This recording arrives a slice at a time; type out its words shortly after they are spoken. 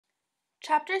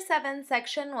Chapter 7,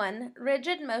 Section 1,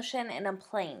 Rigid Motion in a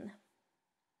Plane.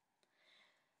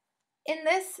 In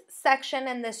this section,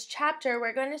 in this chapter,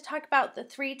 we're going to talk about the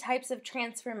three types of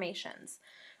transformations: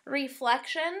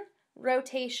 reflection,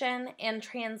 rotation, and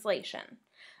translation.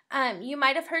 You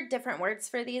might have heard different words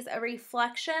for these. A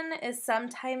reflection is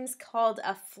sometimes called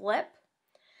a flip.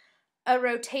 A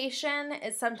rotation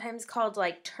is sometimes called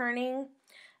like turning.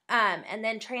 And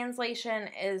then translation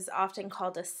is often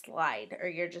called a slide, or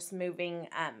you're just moving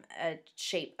a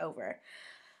shape over.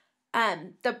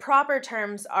 The proper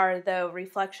terms are, though,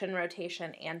 reflection,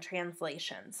 rotation, and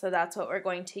translation. So that's what we're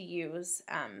going to use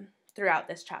throughout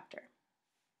this chapter.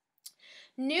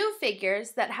 New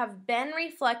figures that have been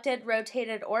reflected,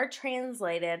 rotated, or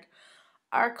translated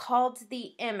are called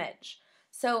the image.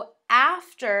 So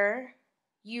after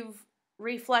you've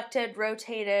reflected,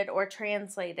 rotated, or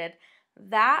translated,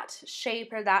 that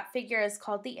shape or that figure is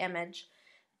called the image.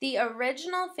 The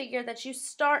original figure that you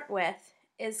start with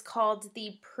is called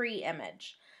the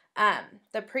pre-image.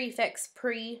 The prefix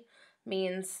pre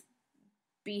means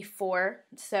before,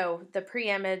 so the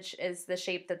pre-image is the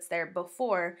shape that's there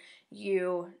before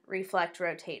you reflect,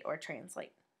 rotate, or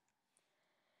translate.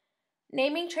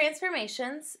 Naming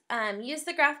transformations, use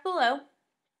the graph below.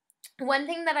 One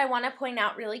thing that I want to point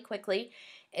out really quickly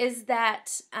is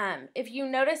that if you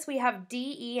notice, we have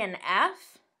D, E, and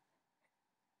F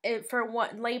for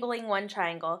labeling one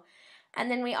triangle. And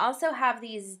then we also have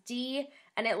these D,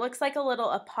 and it looks like a little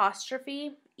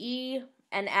apostrophe, E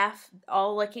and F,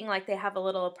 all looking like they have a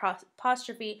little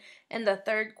apostrophe in the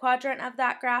third quadrant of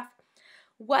that graph.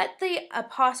 What the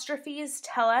apostrophes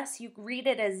tell us, you read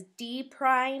it as D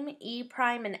prime, E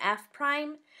prime, and F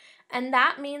prime, and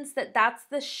that means that that's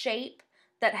the shape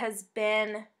that has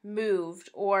been moved,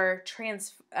 or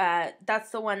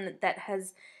that's the one that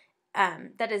has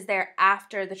that is there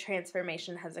after the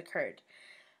transformation has occurred.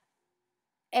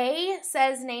 A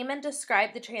says name and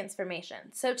describe the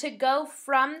transformation. So to go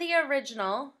from the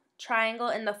original triangle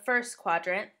in the first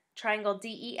quadrant, triangle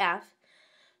DEF,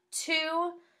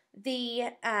 to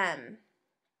the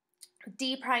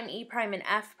D prime, E prime, and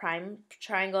F prime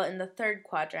triangle in the third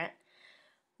quadrant,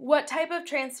 what type of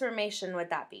transformation would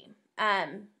that be?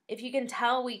 If you can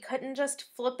tell, we couldn't just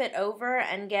flip it over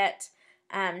and get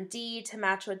D to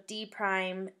match with D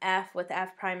prime, F with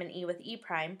F prime, and E with E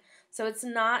prime. So it's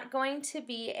not going to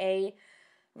be a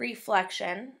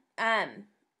reflection.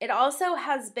 It also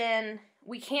has been,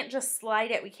 we can't just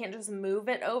slide it, we can't just move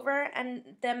it over and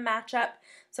then match up.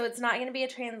 So it's not going to be a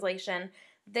translation.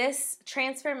 This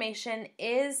transformation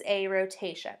is a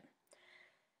rotation.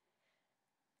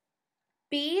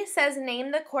 B says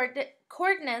name the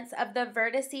coordinates of the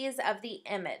vertices of the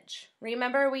image.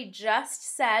 Remember, we just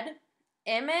said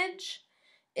image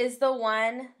is the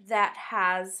one that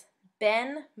has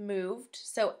been moved.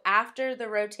 So after the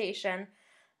rotation,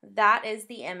 that is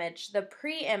the image. The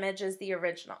pre-image is the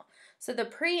original. So the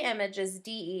pre-image is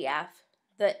DEF.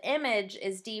 The image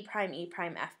is D prime, E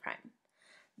prime, F prime.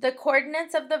 The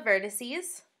coordinates of the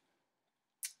vertices,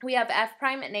 we have F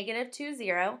prime at -2,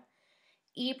 0.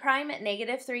 E prime at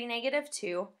 -3,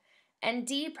 -2, and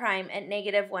D prime at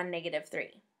 -1,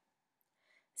 -3.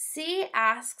 C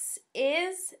asks,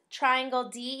 is triangle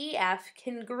DEF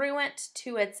congruent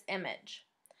to its image?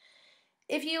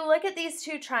 If you look at these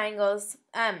two triangles,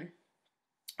 a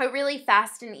really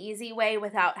fast and easy way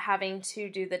without having to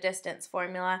do the distance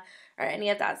formula or any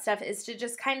of that stuff is to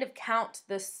just kind of count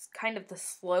this kind of the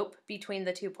slope between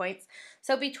the 2 points.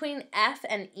 So between F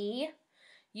and E,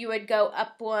 you would go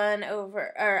up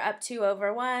 2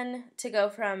 over 1. To go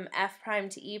from F prime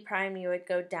to E prime, you would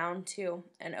go down 2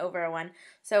 and over 1.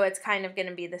 So it's kind of going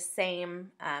to be the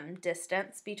same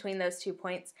distance between those 2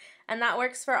 points. And that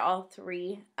works for all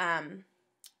three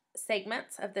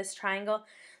segments of this triangle.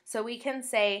 So we can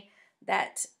say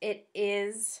that it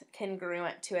is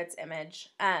congruent to its image.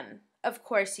 Of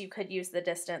course, you could use the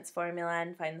distance formula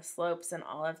and find the slopes and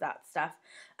all of that stuff.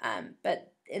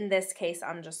 But in this case,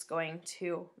 I'm just going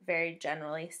to very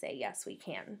generally say, yes, we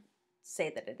can say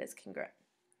that it is congruent.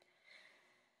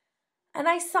 An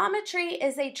isometry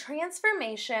is a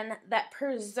transformation that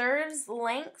preserves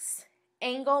lengths,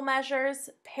 angle measures,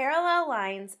 parallel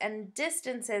lines, and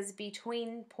distances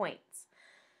between points.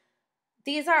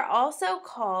 These are also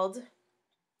called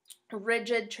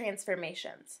rigid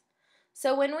transformations.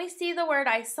 So when we see the word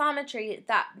isometry,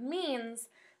 that means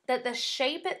that the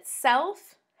shape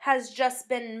itself has just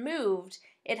been moved.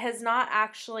 It has not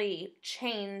actually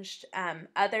changed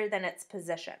other than its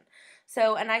position.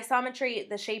 So an isometry,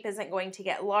 the shape isn't going to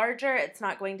get larger. It's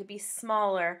not going to be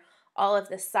smaller. All of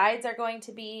the sides are going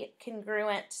to be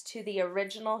congruent to the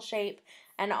original shape,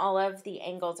 and all of the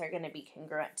angles are going to be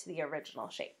congruent to the original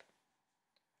shape.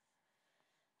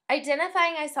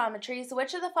 Identifying isometries,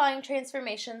 which of the following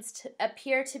transformations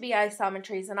appear to be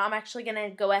isometries? And I'm actually going to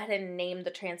go ahead and name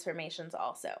the transformations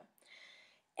also.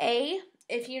 A,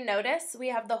 if you notice, we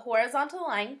have the horizontal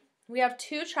line, we have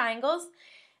two triangles,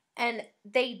 and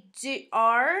they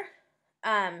are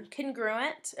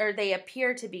congruent, or they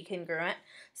appear to be congruent,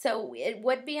 so it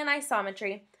would be an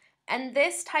isometry. And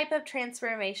this type of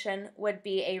transformation would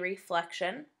be a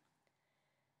reflection.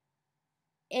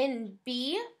 In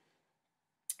B,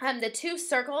 the two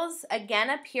circles again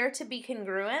appear to be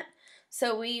congruent,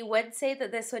 so we would say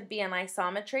that this would be an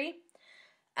isometry.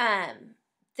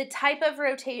 The type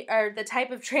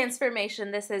of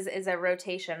transformation this is a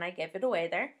rotation. I gave it away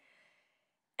there.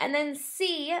 And then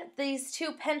C, these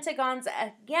two pentagons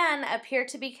again appear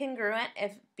to be congruent.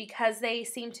 Because they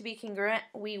seem to be congruent,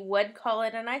 we would call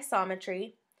it an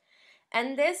isometry.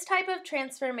 And this type of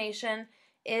transformation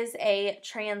is a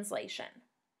translation.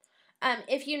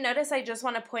 If you notice, I just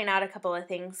want to point out a couple of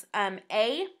things.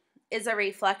 A is a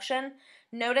reflection.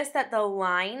 Notice that the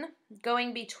line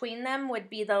going between them would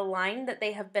be the line that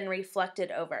they have been reflected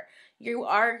over. You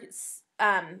are,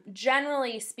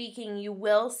 generally speaking, you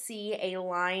will see a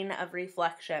line of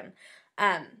reflection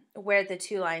where the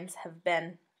two lines have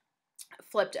been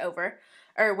flipped over,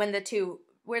 or where the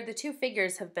two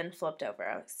figures have been flipped over.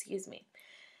 Oh, excuse me.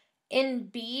 In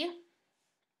B,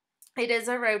 it is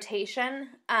a rotation.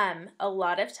 A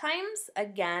lot of times,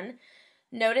 again,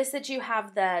 notice that you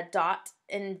have the dot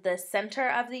in the center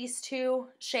of these two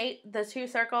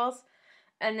circles,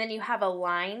 and then you have a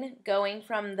line going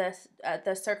from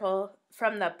the circle,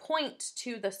 from the point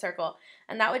to the circle,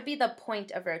 and that would be the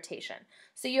point of rotation.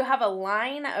 So you have a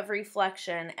line of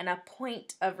reflection and a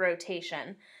point of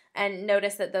rotation, and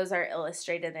notice that those are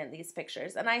illustrated in these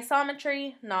pictures. An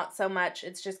isometry, not so much.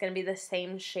 It's just going to be the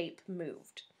same shape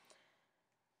moved.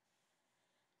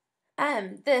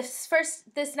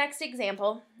 This next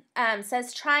example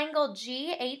says triangle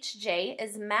GHJ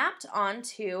is mapped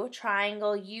onto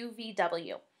triangle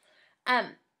UVW.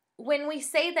 When we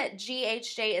say that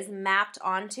GHJ is mapped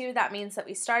onto, that means that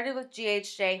we started with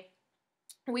GHJ,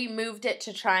 we moved it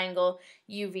to triangle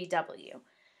UVW.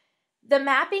 The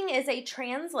mapping is a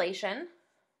translation.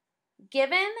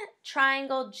 Given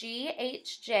triangle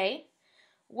GHJ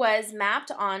was mapped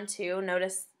onto,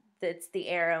 notice that's the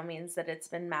arrow means that it's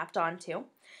been mapped onto,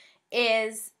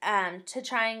 is to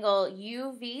triangle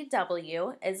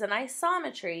UVW is an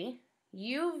isometry.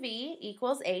 UV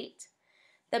equals 8.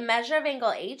 The measure of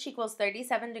angle H equals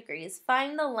 37 degrees.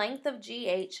 Find the length of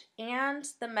GH and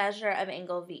the measure of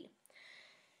angle V.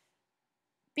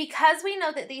 Because we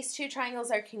know that these two triangles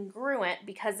are congruent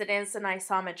because it is an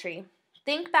isometry,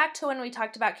 think back to when we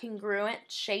talked about congruent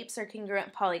shapes or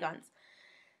congruent polygons.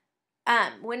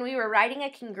 When we were writing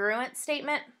a congruent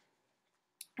statement,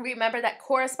 remember that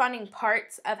corresponding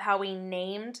parts of how we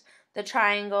named the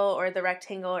triangle or the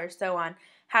rectangle or so on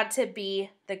had to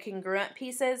be the congruent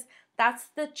pieces. That's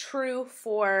the true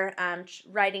for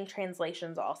writing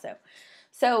translations also.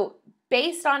 So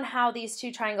based on how these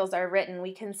two triangles are written,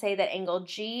 we can say that angle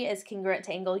G is congruent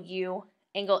to angle U,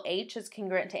 angle H is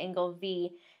congruent to angle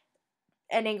V,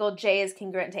 and angle J is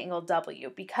congruent to angle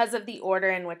W because of the order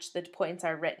in which the points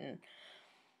are written.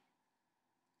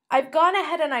 I've gone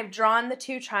ahead and I've drawn the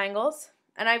two triangles,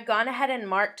 and I've gone ahead and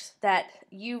marked that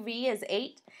UV is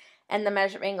 8 and the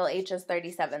measure of angle H is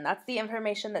 37. That's the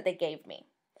information that they gave me.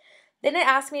 Then it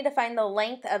asked me to find the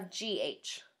length of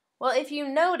GH. Well, if you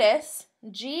notice,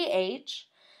 GH,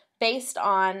 based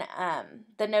on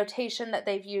the notation that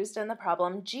they've used in the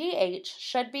problem, GH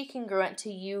should be congruent to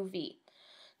UV.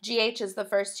 GH is the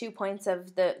first 2 points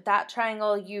of that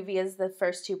triangle, UV is the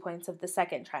first 2 points of the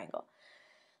second triangle.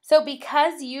 So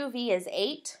because UV is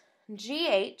 8,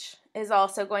 GH is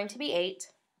also going to be 8.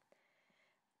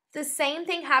 The same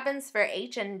thing happens for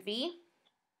H and V.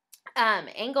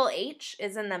 Angle H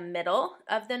is in the middle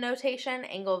of the notation.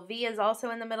 Angle V is also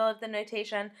in the middle of the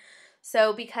notation.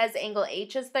 So because angle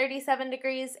H is 37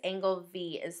 degrees, angle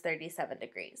V is 37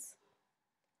 degrees.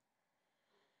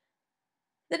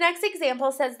 The next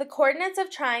example says the coordinates of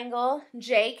triangle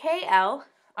JKL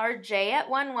are J at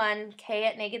 1, 1, K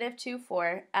at negative 2,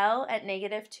 4, L at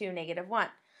negative 2, negative 1.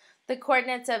 The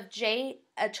coordinates of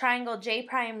triangle J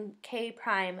prime, K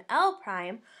prime, L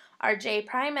prime are J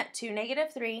prime at 2,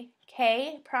 negative 3,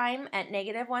 K prime at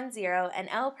negative 1, 0, and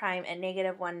L prime at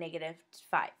negative 1, negative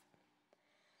 5.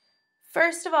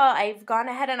 First of all, I've gone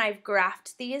ahead and I've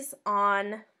graphed these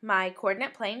on my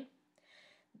coordinate plane.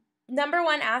 Number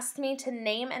 1 asks me to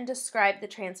name and describe the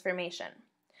transformation.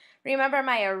 Remember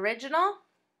my original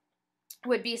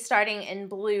would be starting in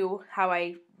blue, how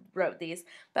I wrote these,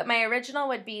 but my original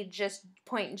would be just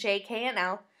point J, K, and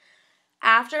L.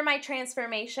 After my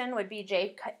transformation would be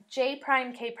J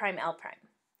prime, K prime, L prime.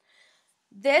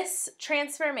 This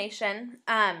transformation,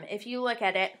 if you look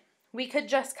at it, we could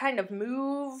just kind of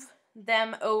move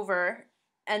them over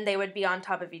and they would be on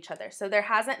top of each other. So there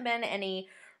hasn't been any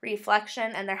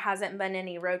reflection and there hasn't been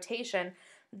any rotation.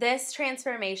 This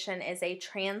transformation is a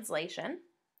translation.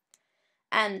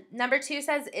 And number 2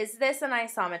 says, is this an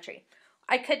isometry?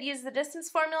 I could use the distance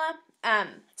formula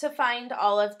to find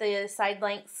all of the side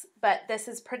lengths, but this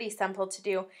is pretty simple to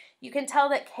do. You can tell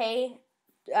that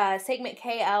segment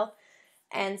KL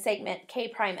and segment K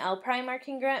prime L prime are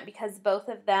congruent because both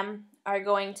of them are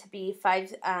going to be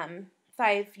 5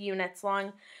 units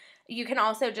long. You can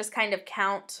also just kind of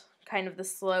count kind of the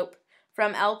slope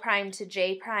from L prime to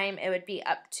J prime. It would be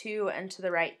up 2 and to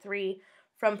the right 3.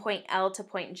 From point L to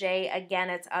point J, again,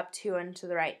 it's up 2 and to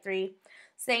the right 3.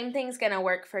 Same thing's going to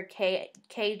work for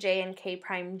KJ and K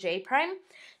prime J prime.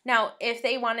 Now, if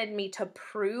they wanted me to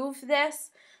prove this,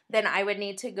 then I would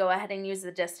need to go ahead and use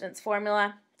the distance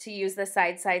formula to use the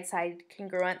side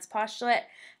congruence postulate.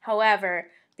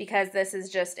 However, because this is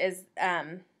just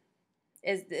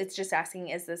it's just asking,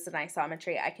 is this an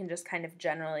isometry? I can just kind of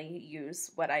generally use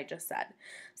what I just said.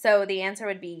 So the answer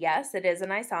would be yes, it is an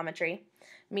isometry,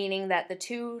 meaning that the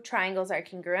two triangles are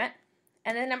congruent.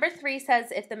 And then number 3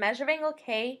 says, if the measure of angle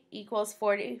K equals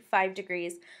 45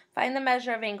 degrees, find the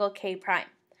measure of angle K prime.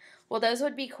 Well, those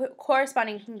would be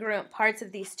corresponding congruent parts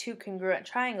of these two congruent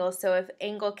triangles. So if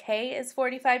angle K is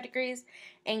 45 degrees,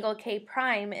 angle K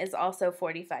prime is also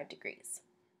 45 degrees.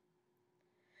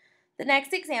 The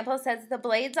next example says the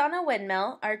blades on a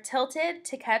windmill are tilted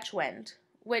to catch wind,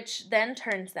 which then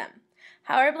turns them.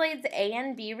 How are blades A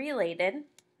and B related?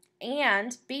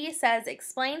 And B says,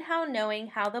 explain how knowing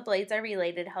how the blades are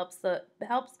related helps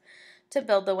to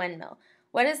build the windmill.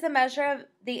 What is the measure of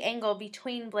the angle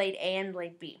between blade A and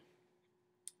blade B?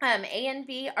 A and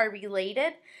B are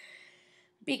related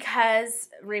because,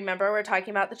 remember, we're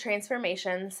talking about the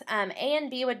transformations. A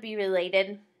and B would be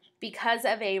related because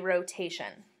of a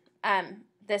rotation.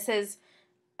 This is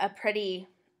a pretty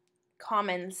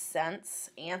common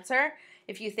sense answer.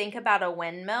 If you think about a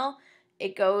windmill,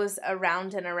 it goes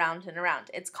around and around and around.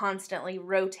 It's constantly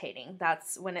rotating.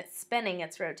 That's when it's spinning,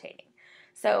 it's rotating.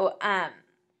 So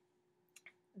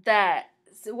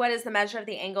what is the measure of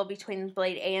the angle between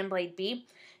blade A and blade B?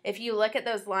 If you look at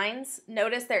those lines,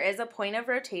 notice there is a point of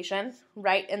rotation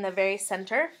right in the very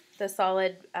center, the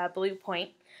solid blue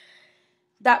point.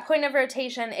 That point of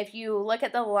rotation, if you look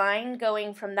at the line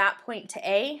going from that point to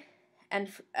A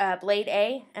and blade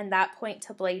A and that point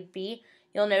to blade B,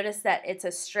 you'll notice that it's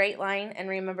a straight line, and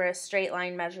remember a straight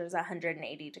line measures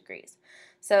 180 degrees.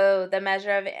 So the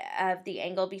measure of the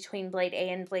angle between blade A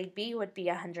and blade B would be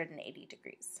 180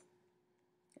 degrees.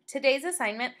 Today's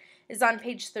assignment is on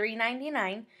page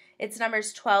 399. It's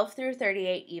numbers 12 through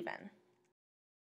 38 even.